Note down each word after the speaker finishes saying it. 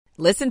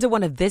Listen to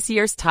one of this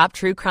year's top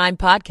true crime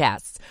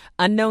podcasts.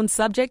 Unknown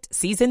Subject,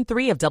 Season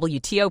 3 of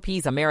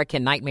WTOP's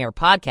American Nightmare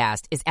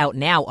podcast is out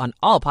now on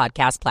all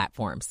podcast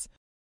platforms.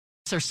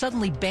 Are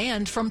suddenly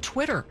banned from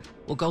Twitter.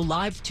 We'll go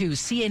live to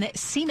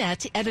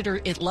CNET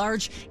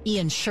editor-at-large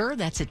Ian Sherr.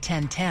 That's at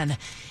 10:10.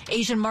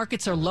 Asian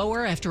markets are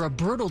lower after a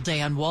brutal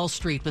day on Wall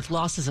Street with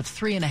losses of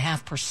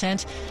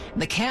 3.5%.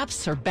 The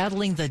Caps are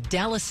battling the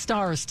Dallas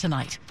Stars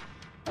tonight.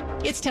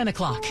 It's 10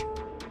 o'clock.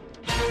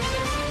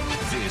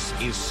 This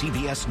is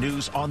CBS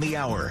News on the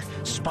Hour,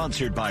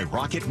 sponsored by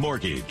Rocket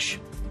Mortgage.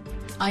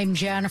 I'm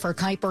Jennifer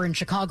Kuiper in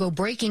Chicago.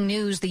 Breaking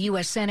news, the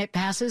U.S. Senate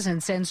passes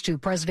and sends to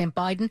President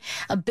Biden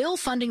a bill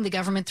funding the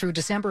government through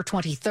December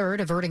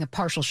 23rd, averting a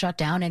partial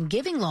shutdown and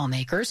giving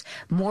lawmakers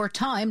more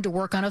time to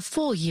work on a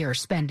full-year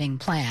spending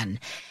plan.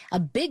 A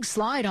big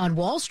slide on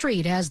Wall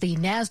Street as the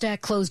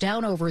Nasdaq closed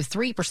down over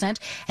 3%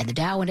 and the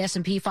Dow and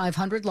S&P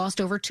 500 lost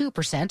over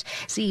 2%.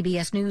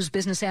 CBS News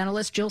business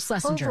analyst Jill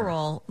Schlesinger.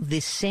 Overall, the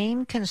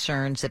same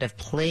concerns that have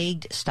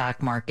plagued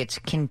stock markets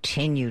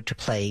continue to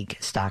plague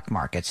stock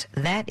markets.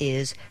 That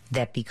is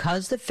that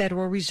because the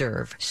Federal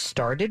Reserve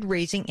started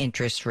raising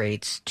interest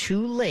rates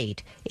too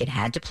late, it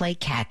had to play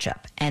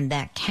catch-up. And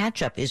that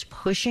catch-up is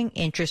pushing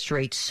interest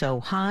rates so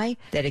high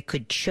that it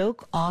could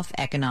choke off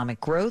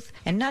economic growth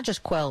and not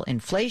just quell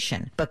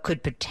inflation, but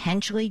could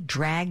potentially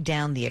drag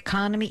down the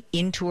economy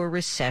into a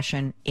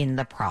recession in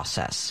the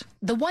process.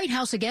 The White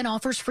House again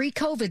offers free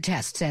COVID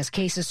tests as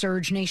cases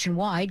surge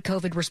nationwide.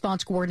 COVID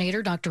response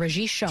coordinator Dr.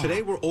 Rajesh Shah.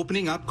 Today we're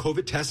opening up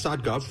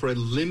covidtest.gov for a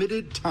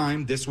limited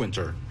time this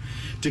winter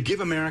to give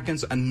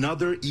Americans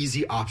another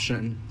easy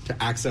option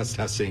to access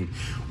testing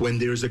when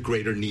there's a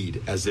greater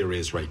need, as there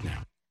is right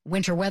now.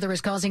 Winter weather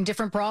is causing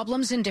different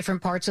problems in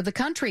different parts of the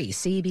country.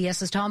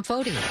 CBS's Tom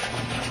Foti.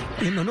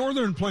 In the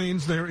northern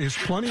plains, there is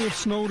plenty of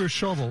snow to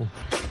shovel,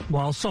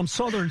 while some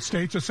southern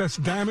states assess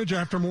damage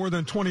after more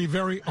than 20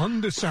 very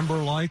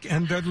un-December-like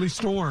and deadly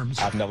storms.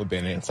 I've never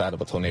been inside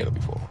of a tornado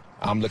before.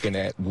 I'm looking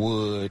at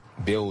wood,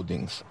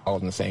 buildings, all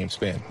in the same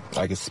spin.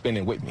 Like it's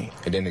spinning with me,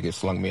 and then it gets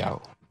slung me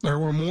out. There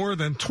were more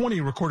than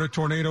 20 recorded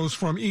tornadoes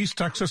from East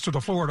Texas to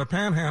the Florida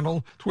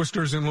Panhandle.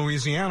 Twisters in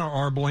Louisiana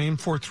are blamed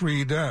for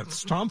 3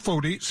 deaths. Tom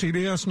Foti,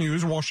 CBS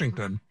News,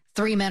 Washington.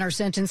 3 men are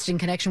sentenced in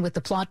connection with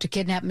the plot to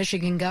kidnap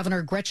Michigan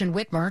Governor Gretchen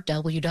Whitmer.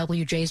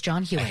 WWJ's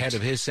John Hewitt. Ahead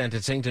of his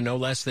sentencing to no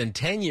less than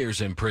 10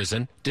 years in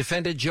prison,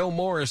 defendant Joe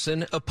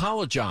Morrison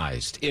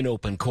apologized in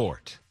open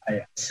court.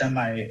 I send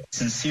my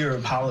sincere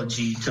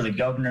apology to the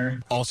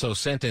governor. Also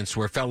sentenced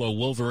were fellow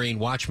Wolverine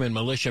Watchman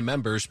militia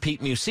members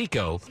Pete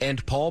Musico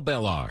and Paul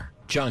Bellar.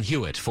 John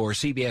Hewitt for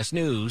CBS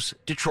News,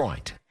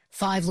 Detroit.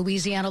 5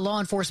 Louisiana law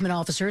enforcement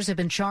officers have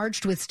been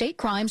charged with state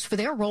crimes for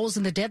their roles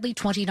in the deadly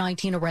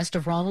 2019 arrest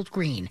of Ronald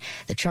Green.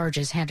 The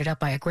charges handed up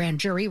by a grand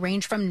jury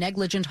range from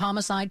negligent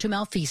homicide to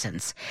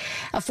malfeasance.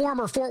 A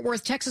former Fort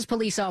Worth, Texas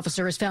police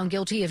officer is found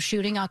guilty of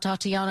shooting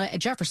Tatiana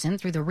Jefferson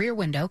through the rear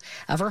window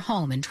of her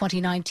home in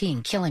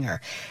 2019, killing her.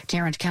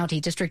 Tarrant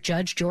County District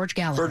Judge George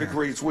Gallagher. Verdict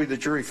reads, we, the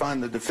jury,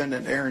 find the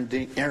defendant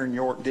Aaron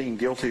York Dean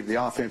guilty of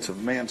the offense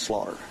of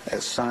manslaughter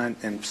as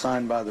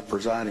signed by the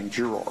presiding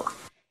juror.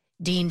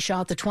 Dean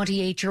shot the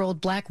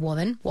 28-year-old black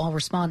woman while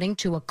responding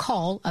to a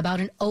call about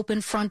an open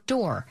front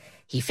door.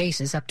 He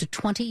faces up to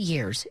 20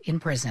 years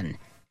in prison.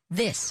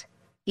 This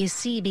is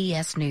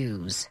CBS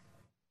News.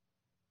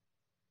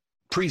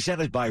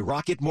 Presented by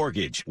Rocket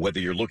Mortgage. Whether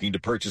you're looking to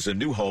purchase a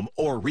new home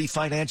or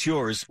refinance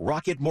yours,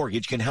 Rocket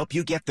Mortgage can help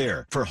you get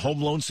there. For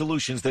home loan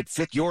solutions that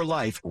fit your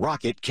life,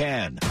 Rocket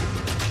can.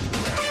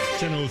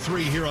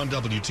 10:03 here on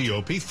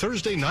WTOP.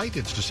 Thursday night,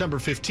 it's December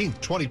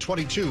 15th,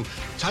 2022.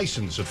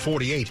 Tyson's at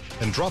 48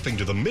 and dropping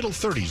to the middle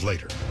 30s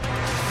later.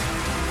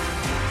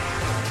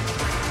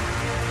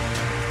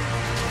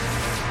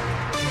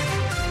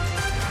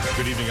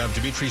 Good evening, I'm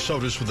Dimitri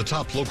Sotis with the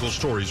top local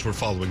stories we're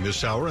following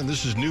this hour, and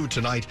this is new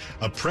tonight.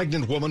 A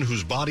pregnant woman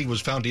whose body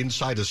was found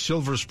inside a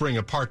Silver Spring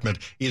apartment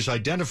is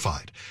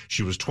identified.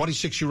 She was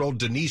 26-year-old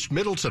Denise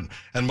Middleton,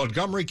 and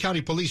Montgomery County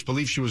Police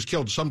believe she was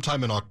killed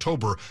sometime in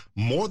October,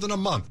 more than a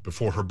month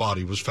before her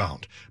body was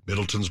found.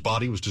 Middleton's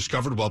body was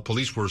discovered while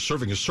police were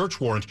serving a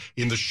search warrant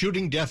in the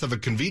shooting death of a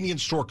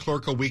convenience store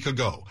clerk a week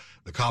ago.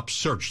 The cops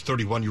searched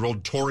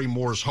 31-year-old Tory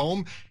Moore's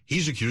home.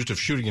 He's accused of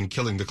shooting and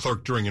killing the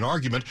clerk during an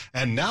argument,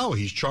 and now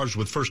he's charged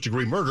with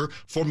first-degree murder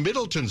for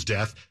Middleton's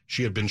death.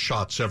 She had been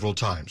shot several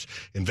times.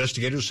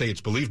 Investigators say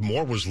it's believed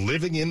Moore was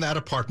living in that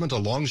apartment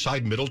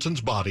alongside Middleton's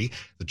body.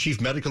 The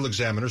chief medical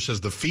examiner says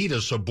the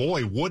fetus, a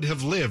boy, would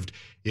have lived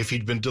if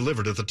he'd been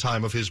delivered at the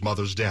time of his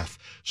mother's death.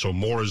 So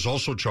Moore is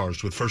also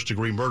charged with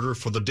first-degree murder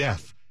for the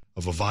death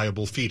of a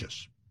viable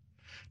fetus.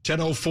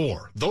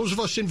 10:04. Those of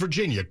us in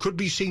Virginia could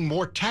be seeing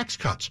more tax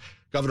cuts.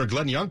 Governor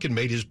Glenn Youngkin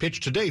made his pitch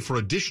today for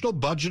additional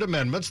budget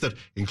amendments that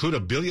include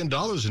 $1 billion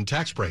in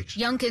tax breaks.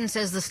 Youngkin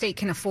says the state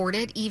can afford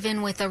it,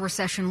 even with a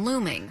recession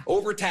looming.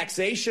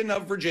 Overtaxation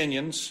of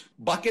Virginians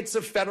buckets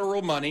of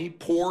federal money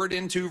poured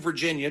into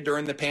Virginia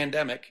during the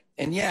pandemic.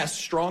 And yes,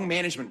 strong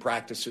management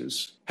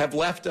practices have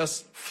left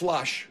us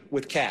flush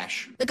with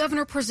cash. The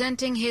governor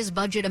presenting his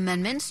budget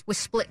amendments. With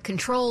split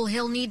control,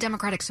 he'll need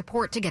Democratic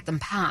support to get them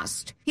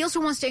passed. He also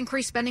wants to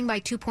increase spending by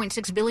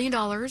 $2.6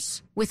 billion,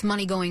 with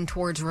money going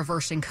towards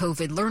reversing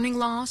COVID learning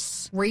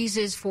loss,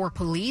 raises for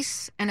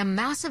police, and a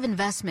massive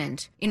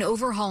investment in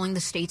overhauling the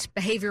state's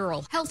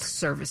behavioral health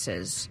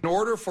services. In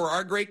order for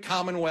our great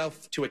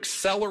Commonwealth to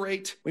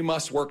accelerate, we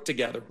must work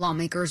together.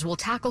 Lawmakers will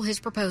tackle his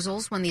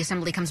proposals when the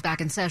Assembly comes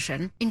back in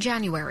session in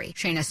January.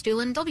 Shayna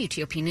Stulin,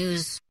 WTOP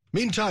News.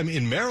 Meantime,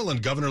 in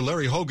Maryland, Governor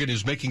Larry Hogan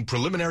is making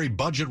preliminary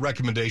budget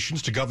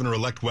recommendations to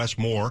Governor-elect Wes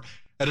Moore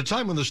at a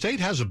time when the state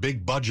has a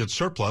big budget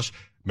surplus.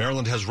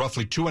 Maryland has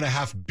roughly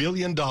 $2.5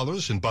 billion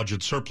in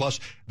budget surplus.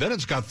 Then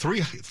it's got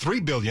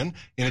 $3 billion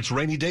in its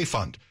rainy day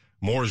fund.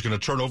 Moore is going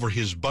to turn over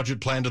his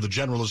budget plan to the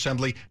General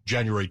Assembly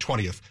January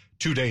 20th,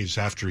 2 days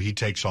after he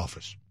takes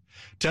office.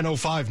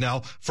 10:05 now.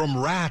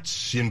 From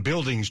rats in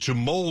buildings to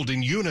mold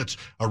in units,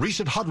 a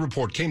recent HUD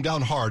report came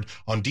down hard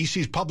on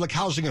D.C.'s Public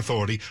Housing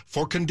Authority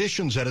for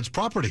conditions at its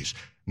properties.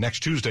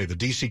 Next Tuesday, the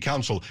D.C.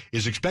 Council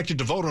is expected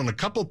to vote on a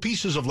couple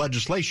pieces of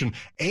legislation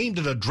aimed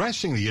at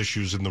addressing the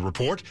issues in the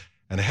report.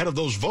 And ahead of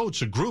those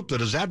votes, a group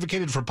that has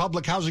advocated for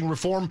public housing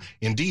reform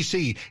in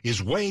D.C.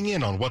 is weighing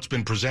in on what's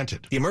been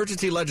presented. The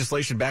emergency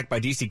legislation backed by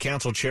D.C.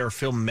 Council Chair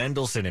Phil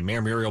Mendelson and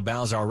Mayor Muriel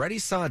Bowser already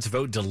saw its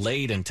vote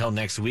delayed until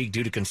next week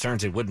due to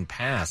concerns it wouldn't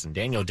pass. And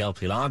Daniel Del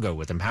Pilago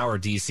with Empower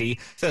D.C.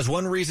 says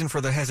one reason for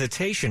the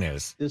hesitation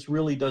is this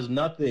really does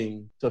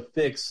nothing to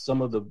fix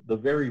some of the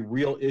very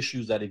real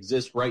issues that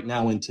exist right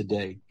now and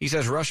today. He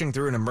says rushing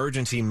through an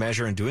emergency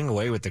measure and doing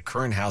away with the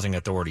current Housing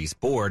Authority's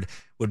board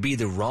would be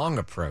the wrong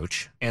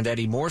approach, and that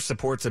he more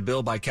supports a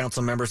bill by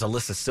council members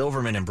Alyssa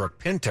Silverman and Brooke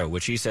Pinto,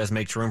 which he says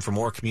makes room for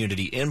more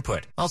community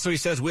input. Also, he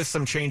says with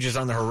some changes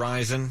on the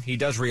horizon, he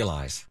does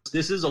realize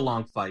this is a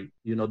long fight.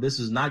 You know, this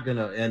is not going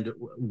to end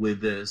with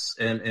this,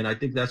 and I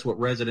think that's what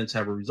residents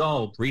have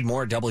resolved. Read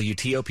more at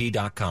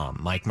WTOP.com.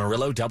 Mike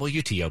Murillo,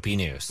 WTOP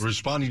News.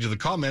 Responding to the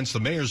comments, the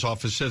mayor's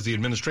office says the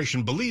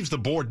administration believes the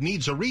board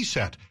needs a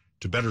reset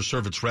to better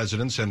serve its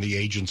residents and the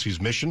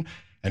agency's mission.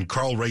 And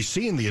Carl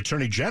Racine, the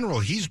Attorney General,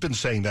 he's been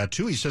saying that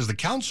too. He says the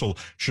council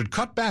should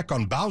cut back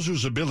on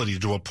Bowser's ability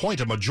to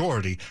appoint a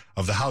majority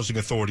of the Housing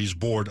Authority's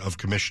Board of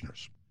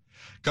Commissioners.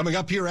 Coming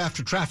up here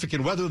after traffic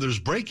and weather, there's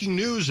breaking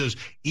news as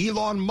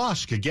Elon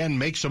Musk again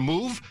makes a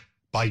move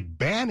by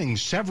banning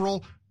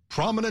several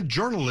prominent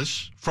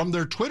journalists from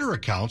their Twitter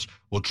accounts.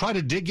 We'll try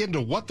to dig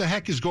into what the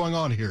heck is going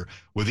on here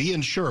with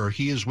Ian Scher.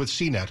 He is with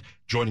CNET,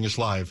 joining us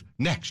live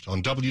next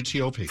on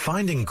WTOP.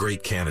 Finding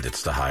great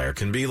candidates to hire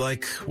can be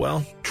like,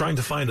 well, trying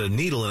to find a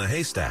needle in a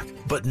haystack,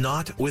 but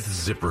not with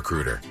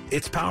ZipRecruiter.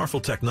 Its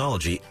powerful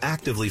technology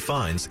actively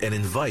finds and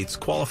invites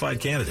qualified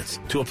candidates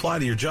to apply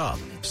to your job.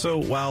 So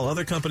while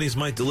other companies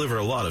might deliver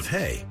a lot of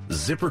hay,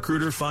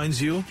 ZipRecruiter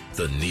finds you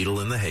the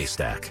needle in the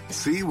haystack.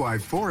 See why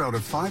 4 out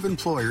of 5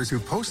 employers who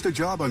post a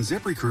job on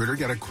ZipRecruiter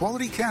get a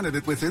quality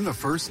candidate within the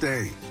first day.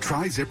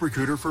 Try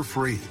ZipRecruiter for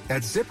free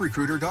at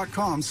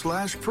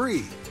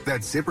ZipRecruiter.com/free.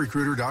 That's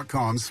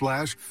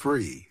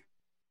ZipRecruiter.com/free.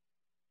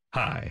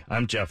 Hi,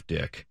 I'm Jeff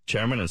Dick,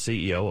 Chairman and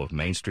CEO of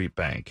Main Street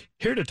Bank,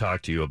 here to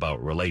talk to you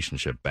about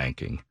relationship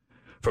banking.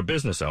 For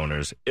business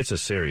owners, it's a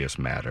serious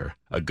matter.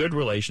 A good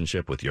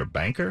relationship with your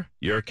banker,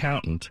 your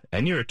accountant,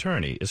 and your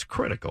attorney is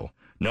critical.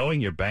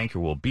 Knowing your banker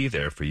will be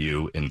there for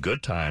you in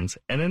good times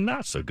and in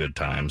not so good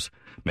times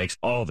makes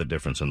all the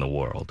difference in the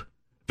world.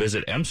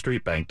 Visit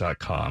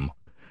mstreetbank.com.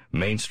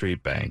 Main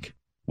Street Bank.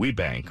 We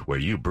bank where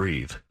you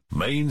breathe.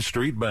 Main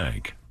Street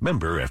Bank.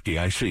 Member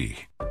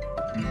FDIC.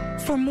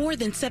 For more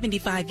than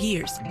 75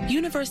 years,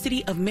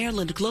 University of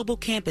Maryland Global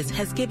Campus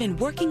has given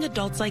working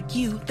adults like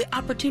you the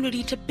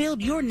opportunity to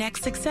build your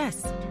next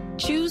success.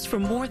 Choose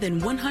from more than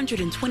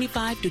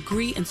 125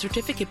 degree and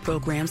certificate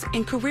programs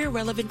in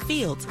career-relevant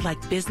fields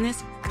like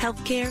business,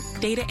 healthcare,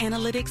 data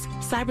analytics,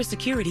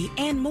 cybersecurity,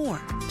 and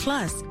more.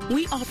 Plus,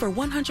 we offer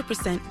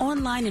 100%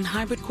 online and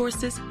hybrid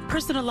courses,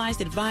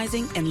 personalized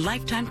advising, and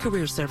lifetime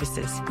career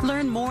services.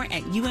 Learn more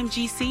at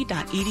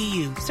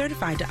umgc.edu.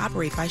 Certified to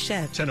operate by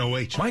Chev.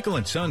 10:08. Michael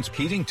and Son's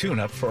heating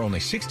tune-up for only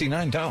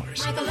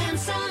 $69. Michael and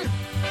Son.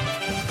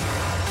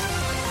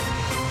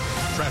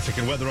 Traffic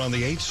and weather on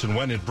the 8s and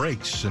when it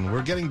breaks. And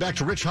we're getting back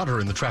to Rich Hunter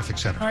in the traffic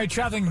center. All right,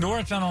 traveling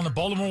northbound on the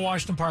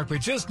Baltimore-Washington Parkway,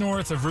 just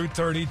north of Route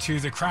 32.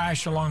 The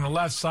crash along the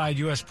left side.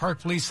 U.S. Park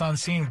Police on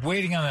scene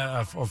waiting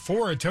on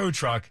for a tow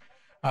truck.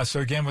 So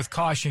again, with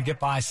caution, get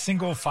by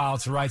single file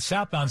to the right.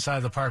 Southbound side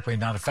of the parkway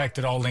not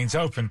affected. All lanes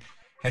open.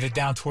 Headed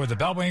down toward the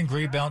Beltway and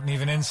Greenbelt, and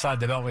even inside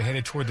the Beltway,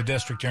 headed toward the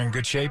district. You're in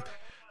good shape.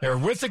 They're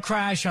with the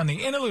crash on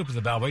the inner loop of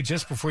the Beltway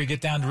just before you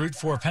get down to Route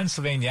 4,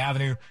 Pennsylvania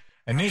Avenue.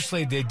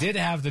 Initially, they did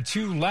have the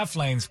 2 left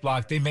lanes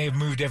blocked. They may have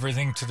moved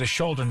everything to the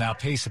shoulder now.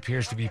 Pace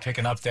appears to be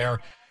picking up there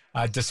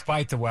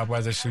despite the wet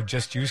weather, so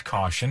just use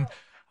caution.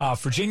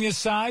 Virginia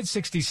side,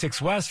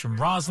 66 west from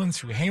Roslyn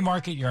through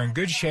Haymarket. You're in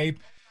good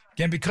shape.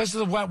 Again, because of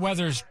the wet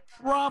weather, there's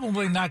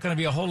probably not going to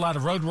be a whole lot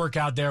of road work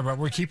out there, but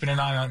we're keeping an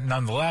eye on it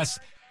nonetheless.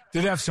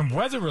 Did have some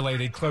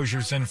weather-related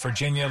closures in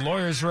Virginia.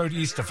 Lawyers Road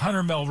east of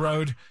Hunter Mill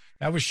Road,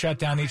 that was shut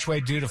down each way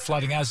due to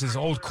flooding, as is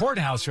Old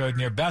Courthouse Road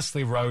near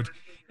Besley Road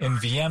in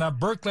Vienna.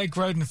 Burke Lake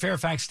Road and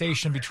Fairfax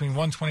Station between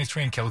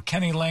 123 and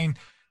Kilkenny Lane,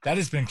 that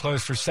has been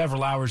closed for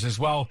several hours as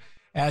well,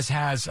 as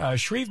has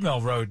Shreve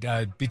Mill Road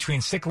between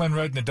Sickland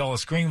Road and the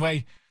Dulles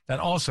Greenway. That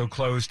also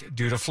closed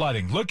due to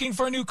flooding. Looking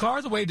for a new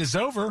car? The wait is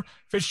over.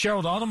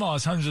 Fitzgerald Automall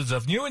has hundreds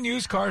of new and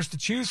used cars to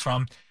choose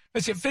from.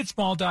 Visit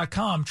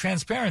fitzmall.com.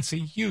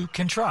 Transparency you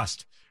can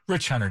trust.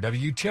 Rich Hunter,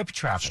 WTOP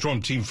Traffic.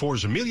 Storm Team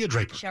 4's Amelia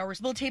Draper.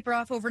 Showers will taper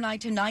off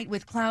overnight tonight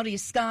with cloudy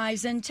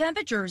skies and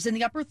temperatures in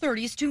the upper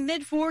 30s to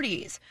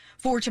mid-40s.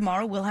 For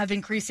tomorrow, we'll have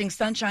increasing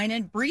sunshine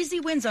and breezy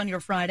winds on your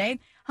Friday.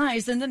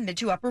 Highs in the mid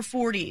to upper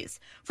 40s.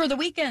 For the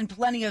weekend,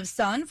 plenty of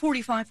sun,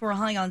 45 for a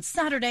high on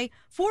Saturday,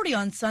 40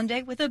 on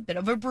Sunday with a bit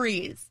of a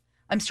breeze.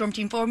 I'm Storm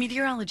Team 4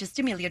 meteorologist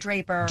Amelia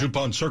Draper.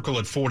 DuPont Circle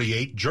at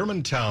 48.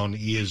 Germantown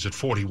is at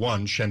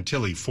 41.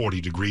 Chantilly,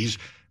 40 degrees.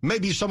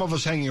 Maybe some of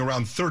us hanging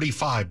around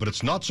 35, but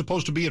it's not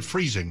supposed to be at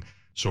freezing,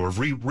 so a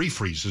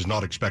refreeze is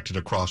not expected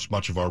across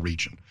much of our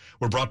region.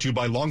 We're brought to you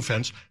by Long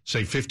Fence.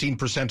 Save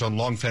 15% on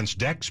Long Fence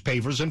decks,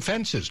 pavers, and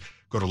fences.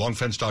 Go to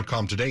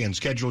longfence.com today and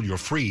schedule your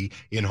free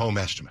in-home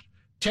estimate.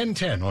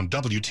 10:10 on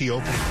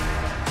WTOP.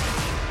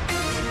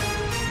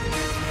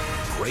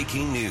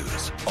 Breaking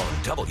news on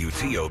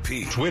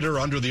WTOP. Twitter,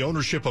 under the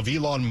ownership of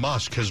Elon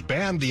Musk, has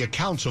banned the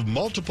accounts of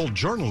multiple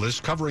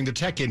journalists covering the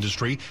tech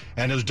industry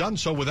and has done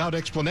so without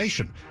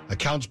explanation.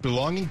 Accounts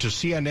belonging to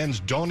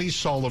CNN's Donny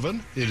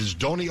Sullivan, it is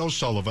Donny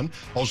O'Sullivan,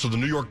 also the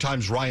New York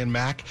Times' Ryan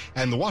Mack,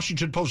 and the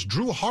Washington Post'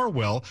 Drew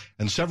Harwell,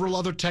 and several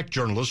other tech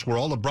journalists were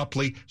all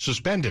abruptly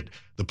suspended.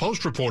 The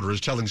Post reporter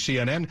is telling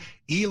CNN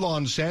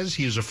Elon says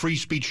he is a free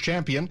speech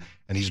champion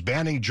and he's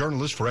banning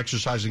journalists for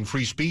exercising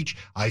free speech.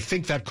 I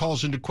think that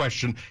calls into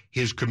question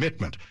his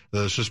commitment.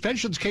 The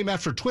suspensions came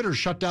after Twitter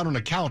shut down an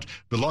account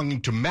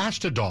belonging to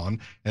Mastodon,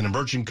 an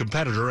emerging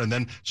competitor, and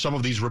then some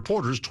of these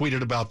reporters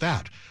tweeted about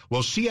that.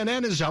 Well,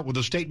 CNN is out with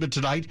a statement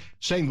tonight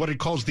saying what it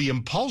calls the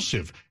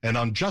impulsive and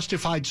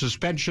unjustified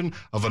suspension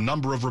of a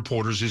number of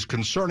reporters is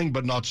concerning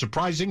but not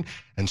surprising.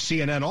 And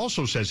CNN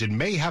also says it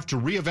may have to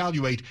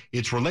reevaluate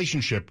its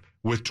relationship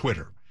with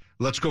Twitter.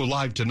 Let's go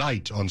live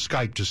tonight on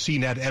Skype to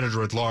CNET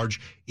editor-at-large,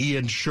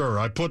 Ian Sherr.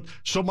 I put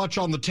so much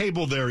on the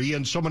table there,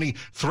 Ian, so many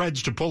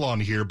threads to pull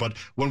on here. But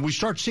when we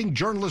start seeing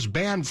journalists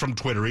banned from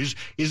Twitter, is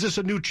this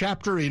a new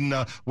chapter in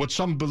what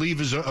some believe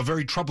is a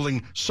very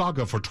troubling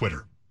saga for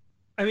Twitter?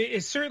 I mean,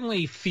 it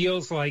certainly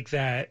feels like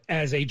that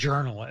as a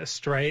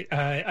journalist, right?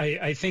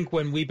 I think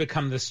when we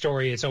become the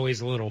story, it's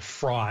always a little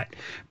fraught.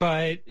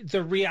 But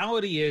the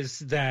reality is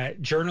that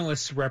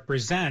journalists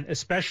represent,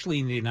 especially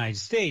in the United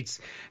States,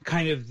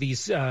 kind of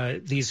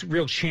these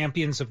real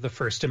champions of the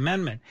First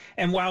Amendment.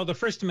 And while the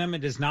First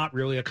Amendment is not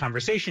really a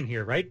conversation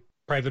here, right?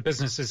 Private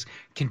businesses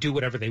can do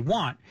whatever they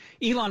want.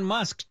 Elon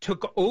Musk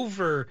took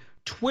over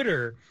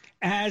Twitter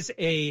as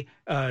a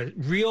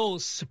real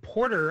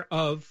supporter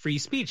of free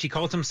speech. He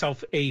called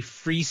himself a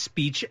free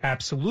speech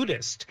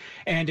absolutist.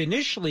 And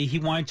initially, he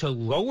wanted to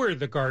lower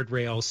the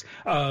guardrails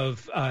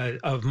of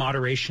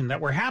moderation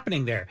that were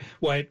happening there.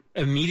 What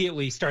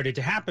immediately started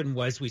to happen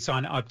was we saw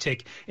an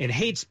uptick in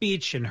hate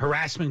speech and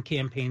harassment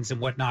campaigns and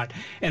whatnot.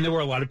 And there were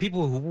a lot of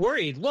people who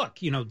worried, look,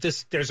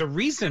 there's a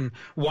reason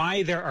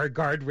why there are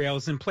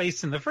guardrails in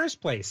place in the first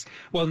place.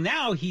 Well,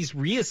 now he's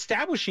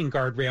reestablishing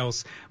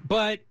guardrails,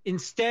 but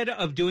instead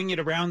of doing it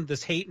around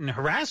this hate and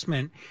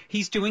harassment,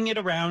 he's doing it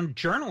around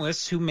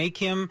journalists who make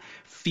him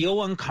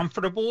feel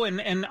uncomfortable and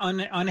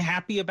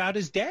unhappy about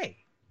his day.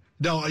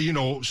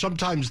 Now,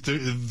 sometimes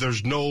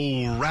there's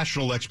no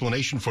rational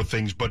explanation for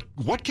things, but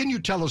what can you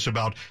tell us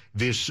about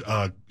this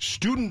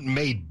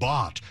student-made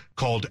bot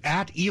called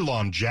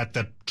 @ElonJet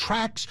that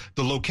tracks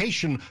the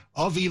location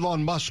of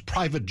Elon Musk's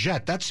private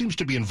jet? That seems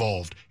to be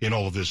involved in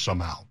all of this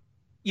somehow.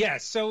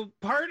 Yes. So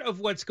part of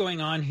what's going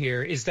on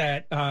here is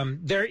that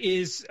there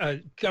is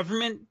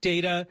government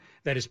data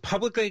that is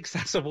publicly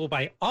accessible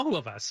by all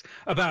of us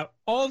about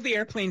all of the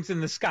airplanes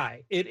in the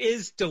sky. It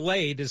is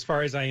delayed as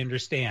far as I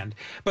understand,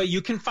 but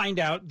you can find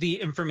out the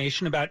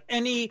information about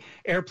any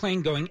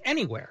airplane going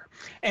anywhere.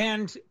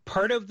 And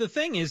part of the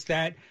thing is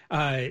that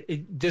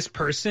this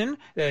person,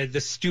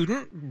 the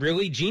student,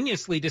 really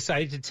geniusly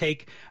decided to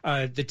take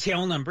the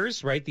tail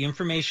numbers, right, the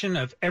information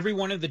of every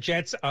one of the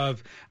jets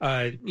of,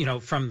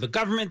 from the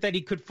government that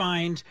he could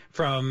find,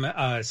 from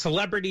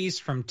celebrities,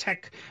 from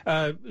tech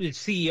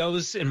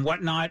CEOs and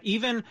whatnot,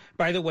 even,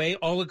 by the way,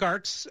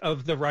 oligarchs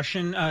of the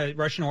Russian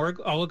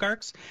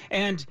oligarchs,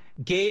 and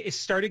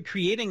started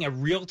creating a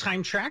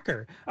real-time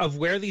tracker of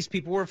where these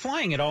people were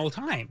flying at all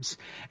times.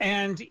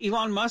 And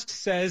Elon Musk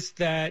says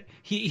that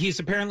he's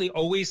apparently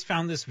always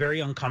found this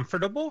very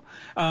uncomfortable,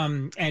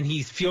 and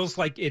he feels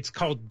like it's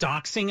called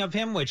doxing of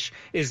him, which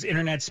is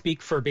internet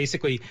speak for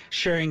basically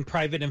sharing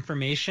private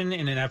information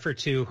in an effort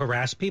to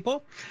harass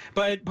people.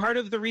 But part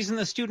of the reason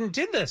the student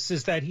did this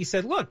is that he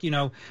said, look,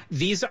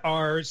 these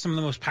are some of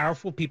the most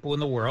powerful people people in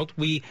the world.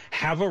 We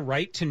have a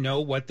right to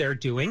know what they're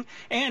doing.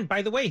 And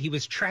by the way, he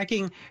was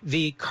tracking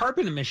the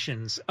carbon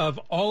emissions of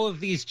all of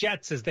these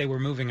jets as they were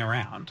moving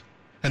around.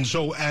 And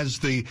so as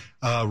the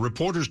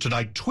reporters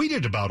tonight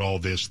tweeted about all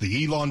this,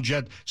 the Elon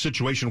jet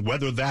situation,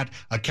 whether that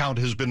account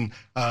has been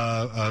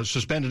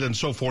suspended and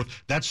so forth,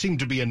 that seemed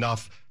to be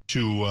enough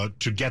to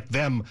get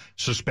them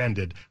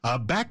suspended.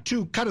 Back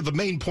to kind of the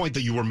main point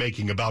that you were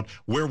making about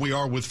where we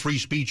are with free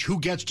speech, who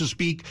gets to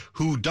speak,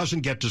 who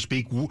doesn't get to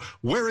speak.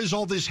 Where is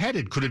all this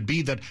headed? Could it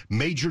be that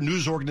major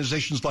news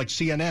organizations like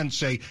CNN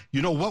say,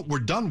 you know what, we're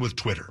done with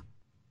Twitter?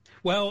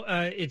 Well,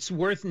 it's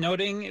worth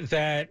noting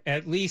that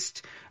at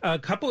least a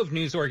couple of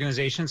news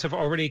organizations have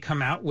already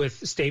come out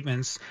with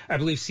statements, I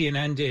believe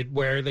CNN did,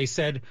 where they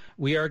said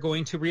we are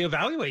going to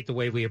reevaluate the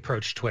way we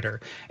approach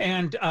Twitter.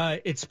 And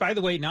it's, by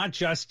the way, not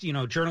just,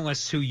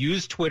 journalists who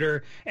use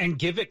Twitter and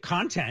give it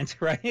content,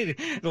 right?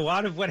 A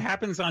lot of what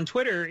happens on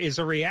Twitter is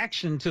a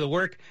reaction to the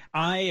work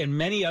I and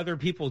many other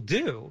people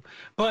do.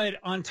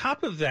 But on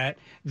top of that,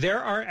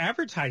 there are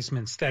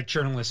advertisements that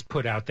journalists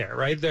put out there,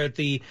 right?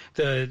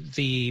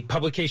 The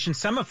publication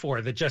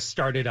Semaphore that just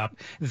started up,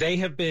 they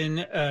have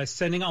been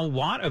sending a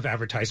lot of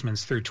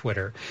advertisements through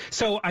Twitter.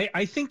 So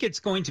I think it's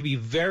going to be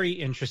very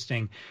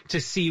interesting to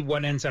see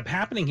what ends up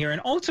happening here.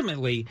 And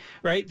ultimately,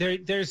 right,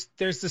 there's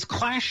this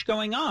clash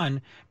going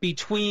on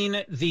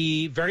between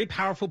the very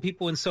powerful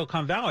people in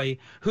Silicon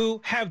Valley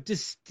who have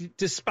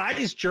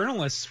despised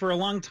journalists for a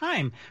long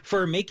time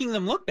for making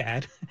them look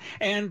bad,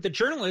 and the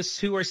journalists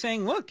who are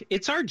saying, look,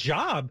 it's our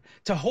job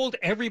to hold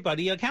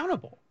everybody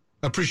accountable.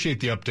 Appreciate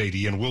the update,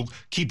 Ian. We'll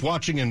keep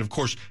watching and, of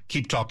course,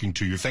 keep talking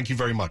to you. Thank you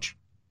very much.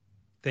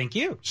 Thank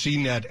you.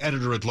 CNET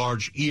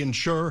editor-at-large Ian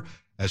Sherr,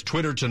 as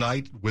Twitter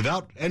tonight,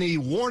 without any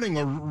warning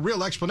or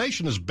real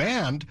explanation, has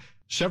banned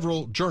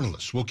several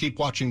journalists. We'll keep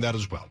watching that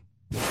as well.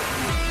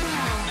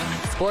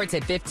 Sports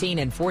at 15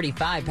 and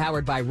 45,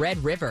 powered by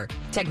Red River.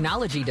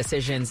 Technology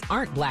decisions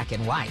aren't black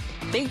and white.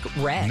 Think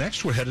red.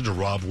 Next, we're headed to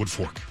Rob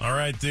Woodfork. All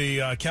right,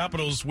 the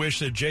Capitals wish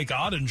that Jake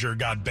Ottinger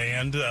got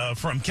banned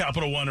from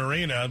Capital One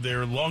Arena.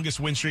 Their longest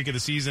win streak of the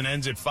season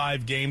ends at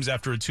 5 games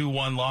after a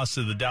 2-1 loss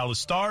to the Dallas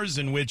Stars,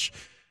 in which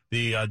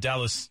the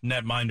Dallas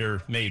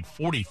netminder made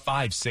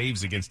 45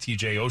 saves against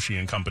TJ Oshie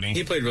and company.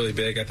 He played really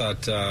big. I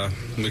thought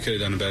we could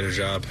have done a better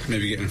job,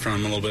 maybe getting in front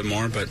of him a little bit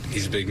more, but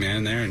he's a big man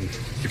in there, and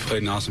he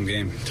played an awesome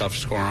game. Tough to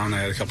score on. I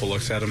had a couple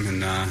looks at him,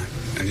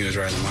 and he was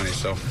right on the money.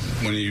 So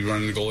when you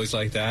run into goalies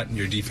like that,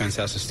 your defense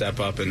has to step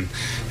up and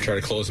try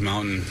to close them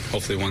out, and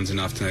hopefully one's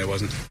enough tonight. It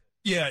wasn't.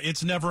 Yeah,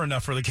 it's never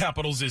enough for the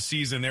Capitals this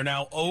season. They're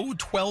now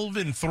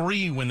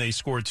 0-12-3 when they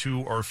score 2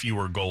 or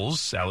fewer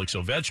goals. Alex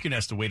Ovechkin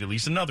has to wait at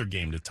least another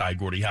game to tie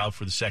Gordie Howe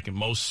for the second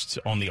most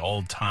on the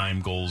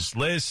all-time goals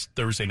list.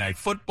 Thursday night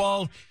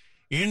football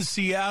in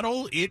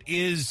Seattle. It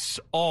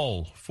is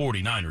all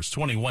 49ers,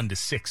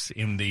 21-6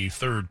 in the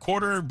third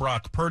quarter.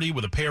 Brock Purdy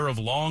with a pair of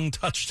long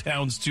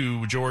touchdowns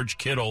to George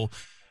Kittle.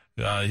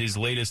 His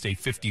latest, a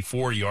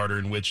 54-yarder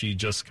in which he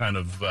just kind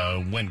of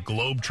went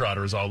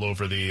globetrotters all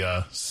over the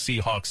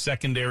Seahawks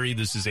secondary.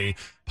 This is a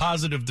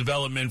positive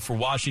development for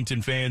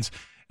Washington fans,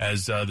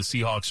 as the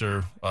Seahawks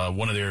are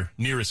one of their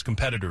nearest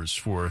competitors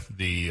for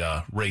the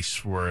race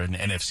for an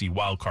NFC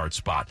wildcard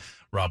spot.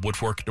 Rob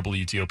Woodfork,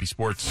 WTOP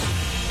Sports.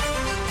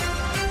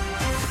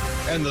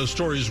 And the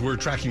stories we're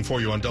tracking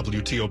for you on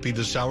WTOP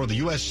this hour. The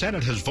U.S.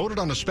 Senate has voted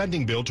on a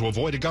spending bill to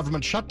avoid a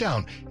government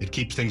shutdown. It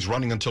keeps things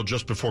running until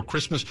just before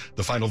Christmas.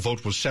 The final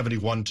vote was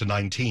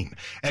 71-19.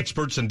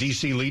 Experts and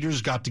D.C.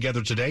 leaders got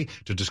together today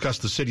to discuss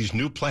the city's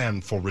new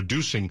plan for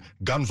reducing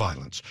gun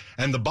violence.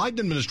 And the Biden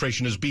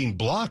administration is being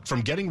blocked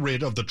from getting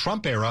rid of the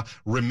Trump-era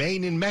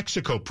Remain in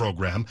Mexico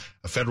program.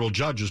 A federal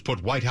judge has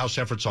put White House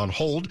efforts on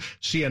hold.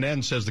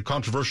 CNN says the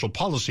controversial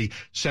policy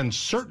sends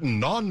certain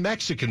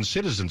non-Mexican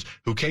citizens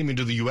who came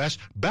into the U.S.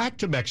 back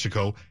to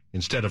Mexico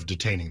instead of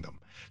detaining them.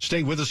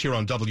 Stay with us here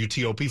on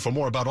WTOP for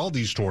more about all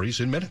these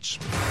stories in minutes.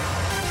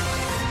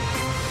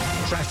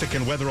 Traffic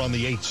and weather on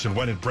the 8s and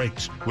when it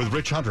breaks with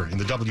Rich Hunter in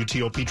the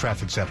WTOP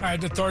Traffic Center. All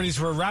right, authorities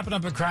were wrapping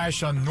up a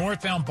crash on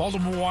northbound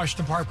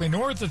Baltimore-Washington Parkway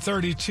north of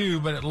 32,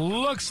 but it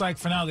looks like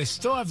for now they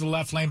still have the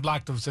left lane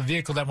blocked. It was a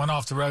vehicle that went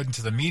off the road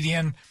into the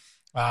median.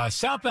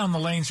 Southbound, the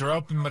lanes are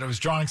open, but it was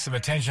drawing some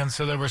attention,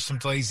 so there were some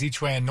delays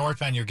each way. And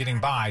northbound, you're getting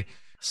by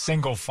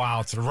single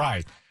file to the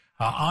right.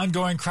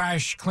 Ongoing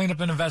crash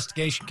cleanup and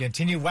investigation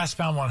continue.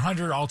 Westbound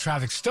 100, all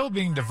traffic still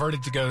being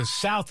diverted to go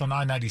south on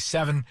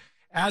I-97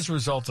 as a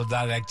result of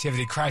that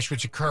activity. Crash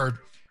which occurred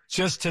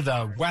just to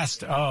the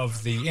west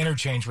of the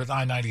interchange with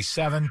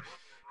I-97.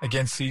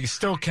 Again, so you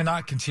still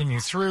cannot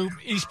continue through.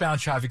 Eastbound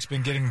traffic's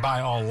been getting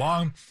by all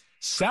along.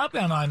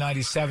 Southbound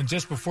I-97,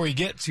 just before you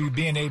get to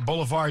B&A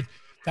Boulevard,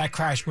 that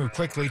crash moved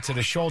quickly to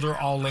the shoulder.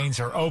 All lanes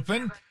are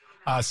open.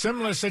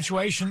 Similar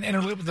situation,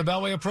 interloop with the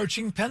Beltway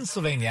approaching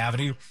Pennsylvania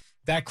Avenue.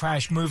 That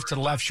crash moved to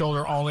the left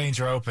shoulder. All lanes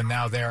are open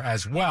now there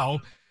as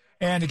well.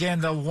 And again,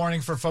 the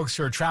warning for folks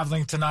who are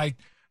traveling tonight,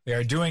 they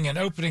are doing an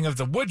opening of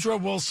the Woodrow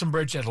Wilson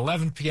Bridge at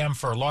 11 p.m.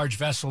 for a large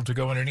vessel to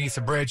go underneath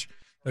the bridge.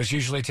 Those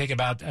usually take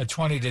about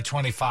 20 to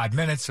 25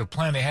 minutes, so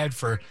plan ahead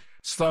for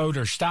slowed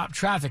or stopped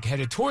traffic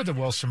headed toward the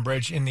Wilson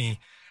Bridge in the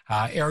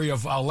area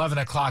of 11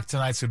 o'clock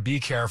tonight, so be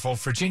careful.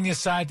 Virginia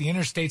side, the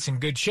interstate's in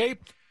good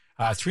shape.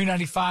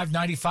 395,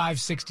 95,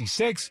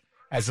 66.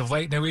 As of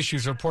late, no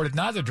issues reported in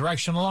either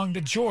direction along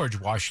the George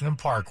Washington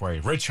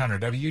Parkway. Rich Hunter,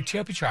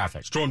 WTOP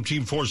Traffic. Storm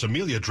Team 4's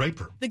Amelia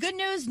Draper. The good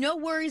news, no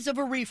worries of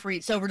a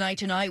refreeze overnight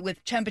tonight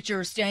with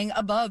temperatures staying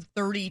above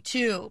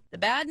 32. The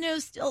bad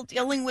news, still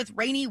dealing with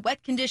rainy,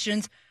 wet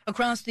conditions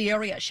across the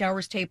area.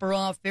 Showers taper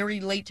off very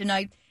late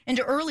tonight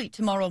into early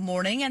tomorrow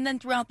morning, and then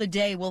throughout the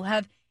day we'll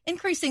have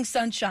increasing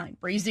sunshine,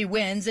 breezy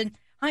winds, and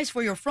highs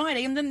for your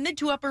Friday in the mid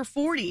to upper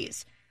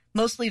 40s.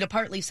 Mostly to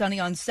partly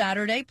sunny on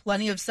Saturday,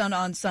 plenty of sun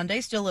on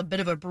Sunday, still a bit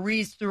of a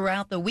breeze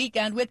throughout the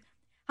weekend with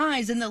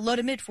highs in the low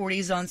to mid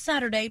 40s on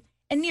Saturday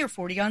and near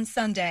 40 on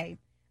Sunday.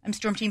 I'm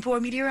Storm Team 4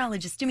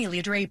 meteorologist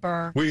Amelia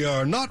Draper. We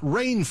are not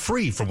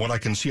rain-free from what I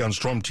can see on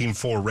Storm Team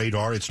 4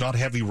 radar. It's not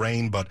heavy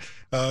rain, but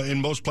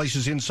in most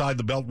places inside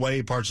the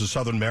Beltway, parts of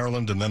southern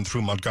Maryland, and then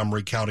through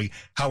Montgomery County,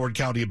 Howard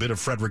County, a bit of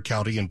Frederick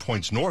County, and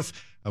points north,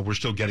 we're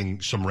still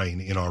getting some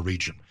rain in our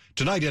region.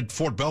 Tonight at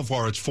Fort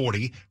Belvoir, it's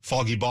 40,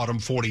 Foggy Bottom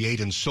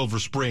 48, and Silver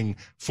Spring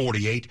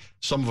 48.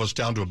 Some of us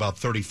down to about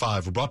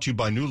 35. We're brought to you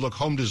by New Look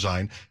Home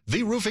Design,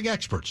 the roofing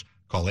experts.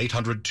 Call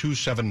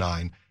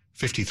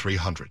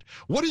 800-279-5300.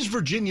 What is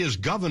Virginia's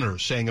governor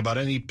saying about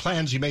any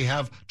plans he may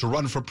have to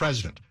run for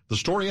president? The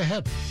story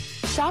ahead.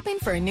 Shopping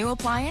for a new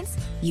appliance?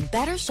 You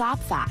better shop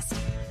fast.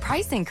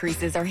 Price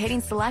increases are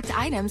hitting select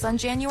items on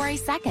January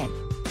 2nd.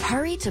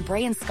 Hurry to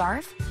Bray &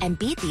 Scarf and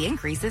beat the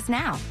increases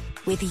now.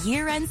 With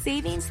year-end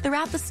savings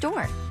throughout the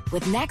store.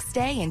 With next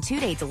day and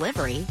 2-day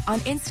delivery on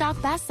in-stock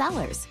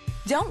bestsellers.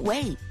 Don't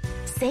wait.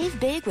 Save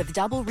big with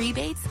double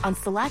rebates on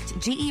select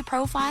GE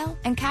Profile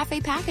and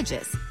Cafe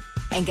packages.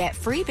 And get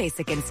free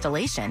basic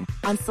installation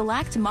on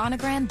select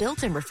Monogram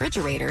built-in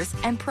refrigerators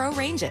and Pro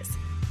ranges.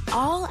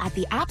 All at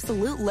the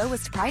absolute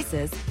lowest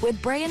prices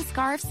with Bray &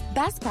 Scarf's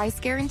best price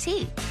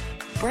guarantee.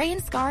 Bray &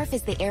 Scarf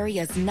is the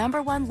area's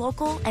 #1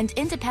 local and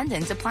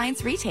independent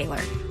appliance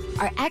retailer.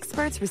 Our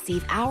experts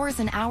receive hours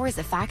and hours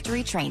of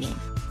factory training.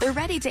 They're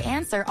ready to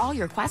answer all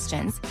your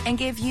questions and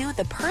give you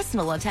the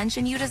personal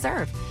attention you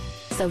deserve.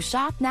 So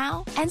shop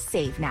now and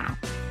save now.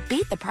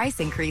 Beat the price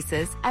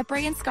increases at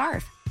Bray &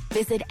 Scarf.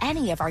 Visit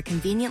any of our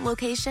convenient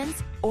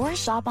locations or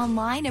shop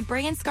online at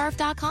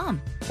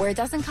brayandscarf.com, where it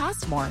doesn't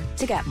cost more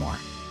to get more.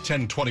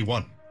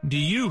 1021. Do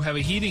you have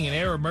a heating and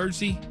air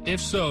emergency?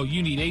 If so,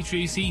 you need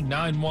HVAC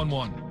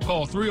 911.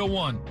 Call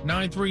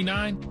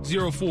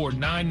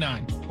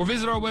 301-939-0499 or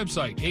visit our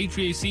website,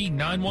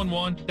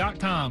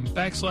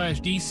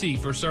 hvac911.com/DC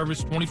for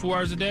service 24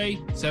 hours a day,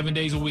 7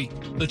 days a week.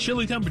 The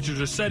chilly temperatures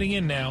are setting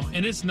in now,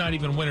 and it's not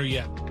even winter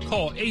yet.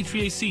 Call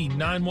HVAC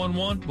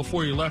 911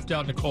 before you're left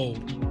out in the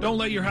cold. Don't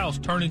let your house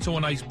turn into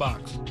an ice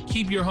box.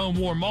 Keep your home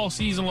warm all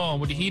season long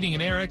with the heating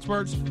and air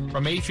experts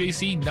from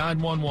HVAC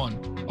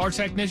 911. Our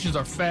technicians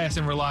are fast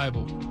and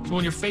reliable, so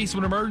when you're faced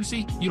with an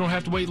emergency, you don't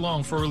have to wait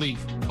long for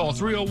relief. Call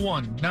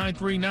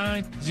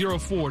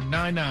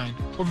 301-939-0499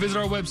 or visit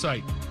our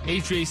website,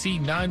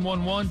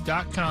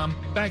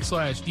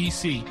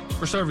 hvac911.com/DC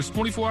for service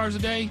 24 hours a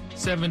day,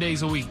 7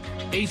 days a week.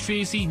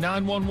 HVAC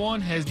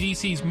 911 has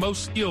DC's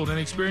most skilled and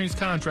experienced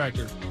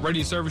contractor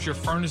ready to service your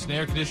furnace and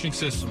air conditioning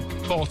system.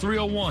 Call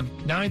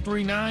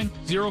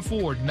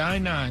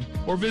 301-939-0499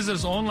 or visit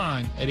us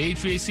online at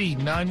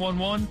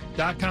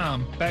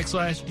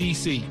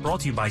hvac911.com/DC. Brought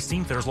to you by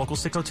Steamfitters Local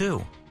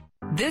 602.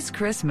 This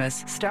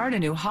Christmas, start a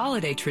new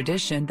holiday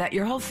tradition that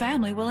your whole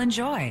family will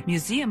enjoy.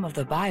 Museum of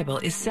the Bible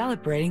is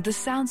celebrating the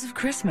sounds of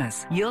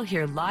Christmas. You'll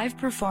hear live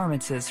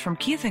performances from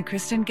Keith and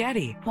Kristen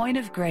Getty, Point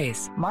of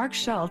Grace, Mark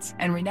Schultz,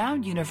 and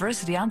renowned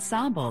university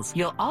ensembles.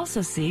 You'll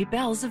also see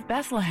Bells of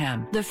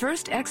Bethlehem, the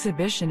first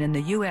exhibition in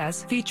the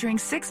U.S. featuring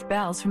 6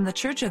 bells from the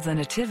Church of the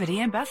Nativity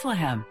in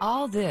Bethlehem.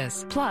 All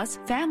this, plus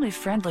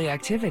family-friendly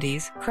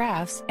activities,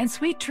 crafts, and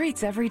sweet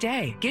treats every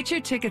day. Get your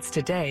tickets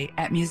today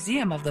at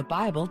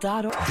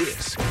museumofthebible.org.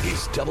 This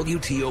is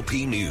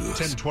WTOP News.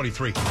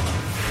 1023.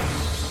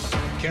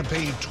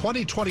 Campaign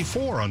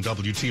 2024 on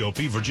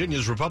WTOP.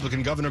 Virginia's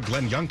Republican Governor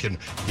Glenn Youngkin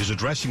is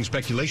addressing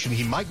speculation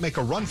he might make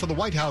a run for the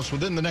White House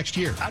within the next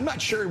year. I'm not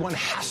sure one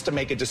has to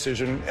make a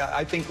decision.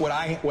 I think what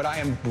I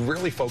am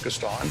really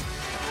focused on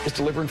is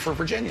delivering for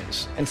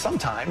Virginians. And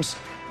sometimes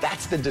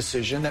that's the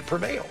decision that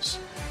prevails.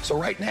 So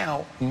right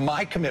now,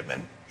 my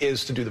commitment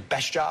is to do the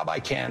best job I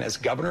can as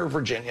governor of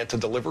Virginia to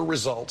deliver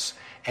results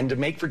and to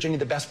make Virginia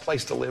the best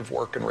place to live,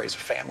 work, and raise a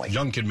family.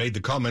 Youngkin made the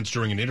comments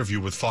during an interview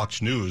with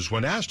Fox News.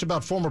 When asked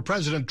about former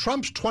President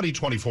Trump's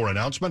 2024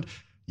 announcement,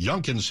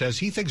 Youngkin says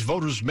he thinks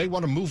voters may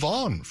want to move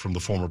on from the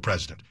former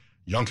president.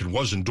 Youngkin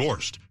was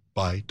endorsed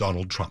by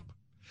Donald Trump.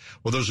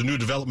 Well, there's a new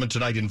development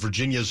tonight in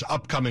Virginia's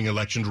upcoming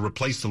election to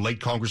replace the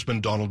late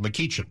Congressman Donald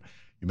McEachin.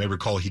 You may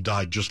recall he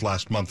died just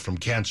last month from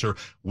cancer,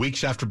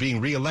 weeks after being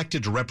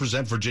re-elected to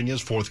represent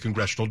Virginia's 4th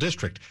Congressional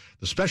District.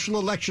 The special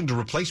election to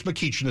replace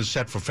McEachin is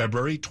set for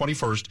February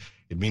 21st.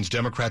 It means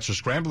Democrats are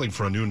scrambling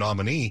for a new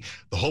nominee.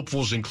 The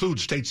hopefuls include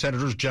State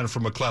Senators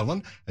Jennifer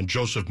McClellan and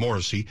Joseph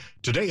Morrissey.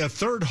 Today, a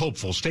third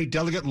hopeful, State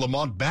Delegate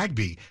Lamont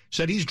Bagby,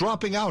 said he's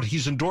dropping out.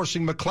 He's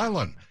endorsing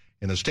McClellan.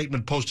 In a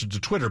statement posted to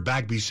Twitter,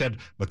 Bagby said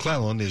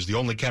McClellan is the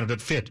only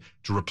candidate fit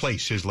to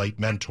replace his late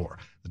mentor.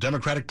 The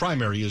Democratic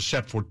primary is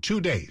set for 2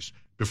 days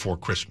before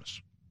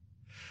Christmas.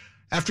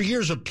 After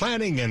years of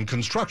planning and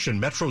construction,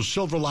 Metro's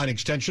Silver Line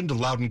extension to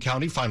Loudoun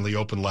County finally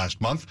opened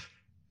last month.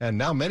 And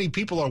now many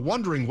people are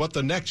wondering what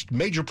the next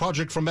major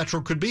project for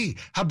Metro could be.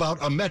 How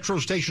about a Metro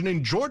station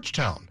in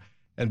Georgetown?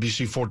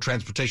 NBC4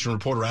 transportation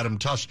reporter Adam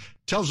Tuss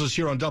tells us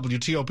here on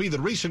WTOP that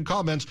recent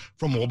comments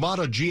from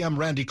WMATA GM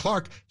Randy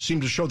Clark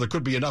seem to show there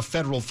could be enough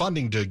federal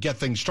funding to get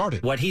things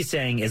started. What he's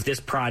saying is this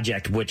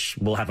project, which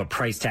will have a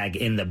price tag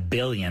in the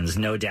billions,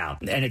 no doubt,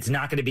 and it's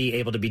not going to be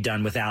able to be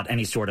done without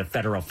any sort of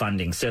federal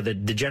funding. So the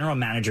general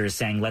manager is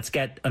saying, let's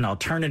get an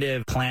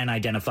alternative plan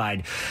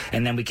identified,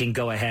 and then we can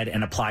go ahead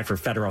and apply for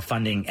federal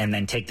funding and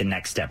then take the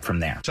next step from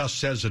there. Tuss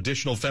says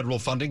additional federal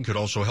funding could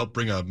also help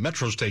bring a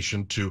Metro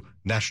station to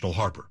National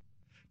Harbor.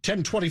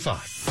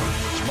 10:25.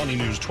 It's Money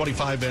News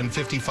 25 and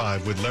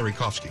 55 with Larry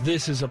Kofsky.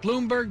 This is a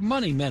Bloomberg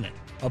Money Minute.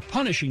 A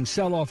punishing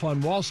sell-off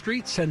on Wall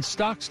Street sent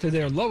stocks to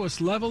their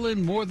lowest level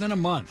in more than a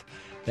month.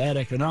 Bad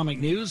economic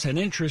news and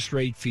interest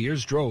rate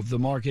fears drove the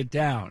market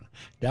down.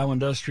 Dow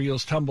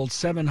Industrials tumbled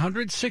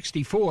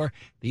 764.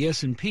 The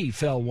S&P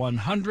fell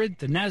 100.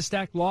 The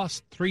Nasdaq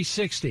lost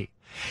 360.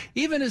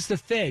 Even as the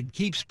Fed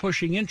keeps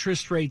pushing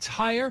interest rates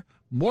higher,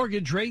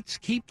 mortgage rates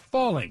keep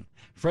falling.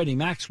 Freddie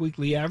Mac's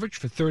weekly average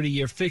for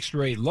 30-year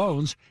fixed-rate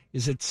loans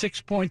is at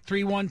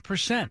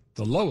 6.31%,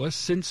 the lowest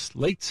since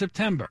late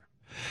September.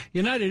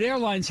 United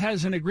Airlines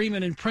has an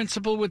agreement in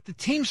principle with the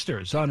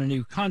Teamsters on a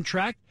new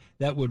contract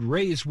that would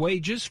raise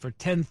wages for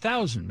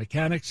 10,000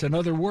 mechanics and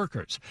other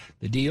workers.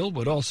 The deal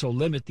would also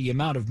limit the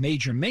amount of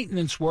major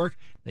maintenance work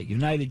that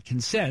United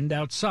can send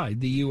outside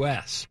the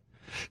U.S.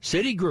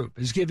 Citigroup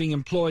is giving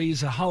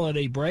employees a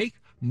holiday break.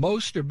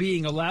 Most are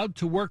being allowed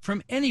to work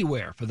from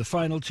anywhere for the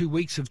final 2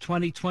 weeks of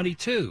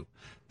 2022.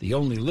 The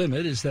only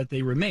limit is that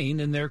they remain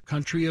in their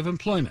country of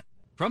employment.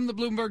 From the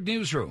Bloomberg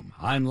Newsroom,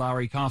 I'm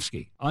Larry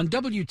Kofsky on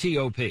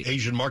WTOP.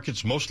 Asian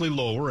markets mostly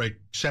lower,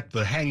 except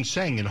the Hang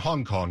Seng in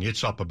Hong Kong.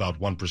 It's up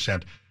about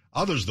 1%.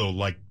 Others, though,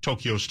 like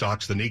Tokyo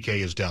stocks, the Nikkei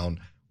is down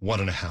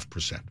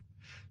 1.5%.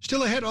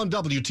 Still ahead on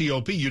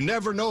WTOP, you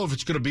never know if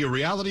it's going to be a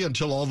reality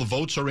until all the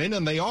votes are in,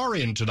 and they are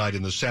in tonight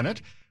in the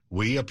Senate.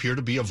 We appear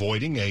to be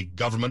avoiding a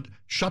government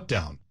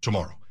shutdown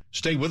tomorrow.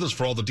 Stay with us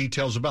for all the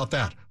details about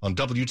that on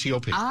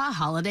WTOP.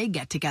 Holiday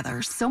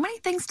get-together. So many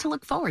things to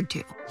look forward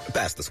to.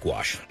 Pass the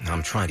squash.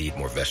 I'm trying to eat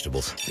more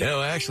vegetables.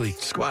 No, actually,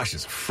 squash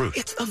is a fruit.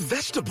 It's a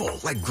vegetable,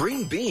 like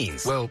green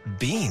beans. Well,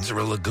 beans are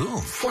a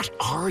legume. What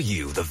are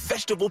you, the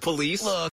vegetable police? Look.